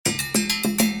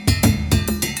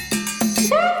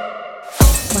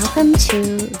Welcome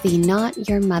to the Not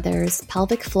Your Mother's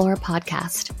Pelvic Floor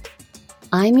podcast.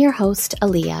 I'm your host,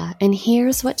 Aaliyah, and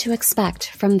here's what to expect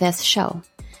from this show.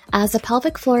 As a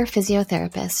pelvic floor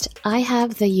physiotherapist, I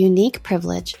have the unique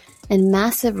privilege and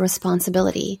massive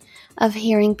responsibility of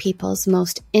hearing people's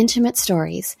most intimate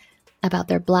stories about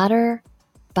their bladder,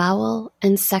 bowel,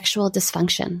 and sexual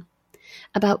dysfunction,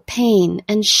 about pain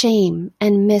and shame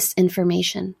and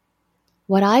misinformation.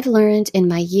 What I've learned in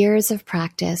my years of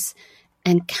practice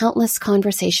and countless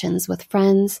conversations with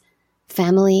friends,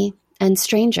 family, and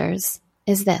strangers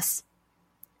is this.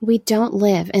 We don't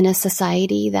live in a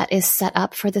society that is set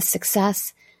up for the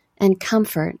success and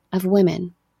comfort of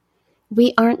women.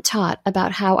 We aren't taught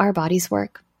about how our bodies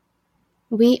work.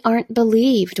 We aren't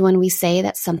believed when we say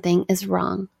that something is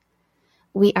wrong.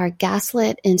 We are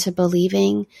gaslit into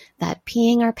believing that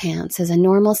peeing our pants is a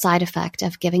normal side effect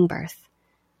of giving birth.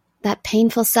 That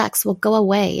painful sex will go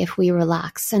away if we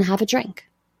relax and have a drink.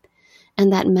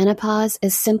 And that menopause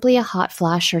is simply a hot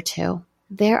flash or two.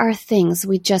 There are things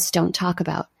we just don't talk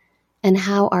about, and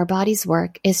how our bodies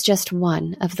work is just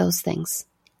one of those things.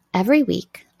 Every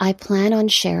week, I plan on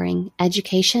sharing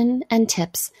education and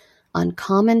tips on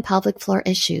common pelvic floor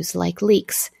issues like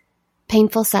leaks,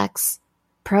 painful sex,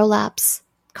 prolapse,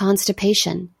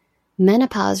 constipation,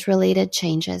 menopause-related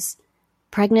changes,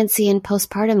 pregnancy and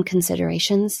postpartum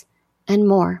considerations, and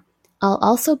more. I'll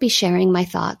also be sharing my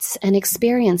thoughts and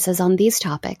experiences on these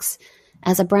topics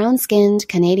as a brown-skinned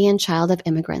Canadian child of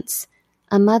immigrants,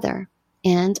 a mother,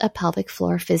 and a pelvic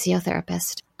floor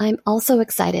physiotherapist. I'm also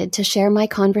excited to share my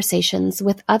conversations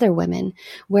with other women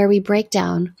where we break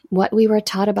down what we were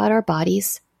taught about our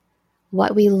bodies,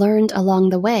 what we learned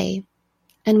along the way,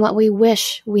 and what we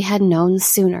wish we had known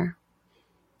sooner.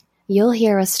 You'll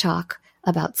hear us talk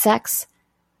about sex,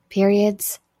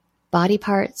 periods, body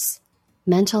parts,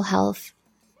 mental health,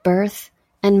 birth,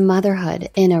 and motherhood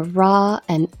in a raw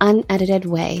and unedited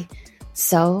way,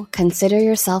 so consider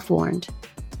yourself warned.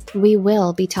 We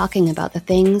will be talking about the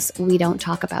things we don't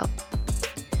talk about.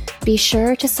 Be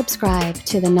sure to subscribe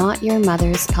to the Not Your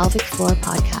Mother's Pelvic Floor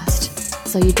podcast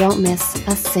so you don't miss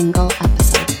a single episode.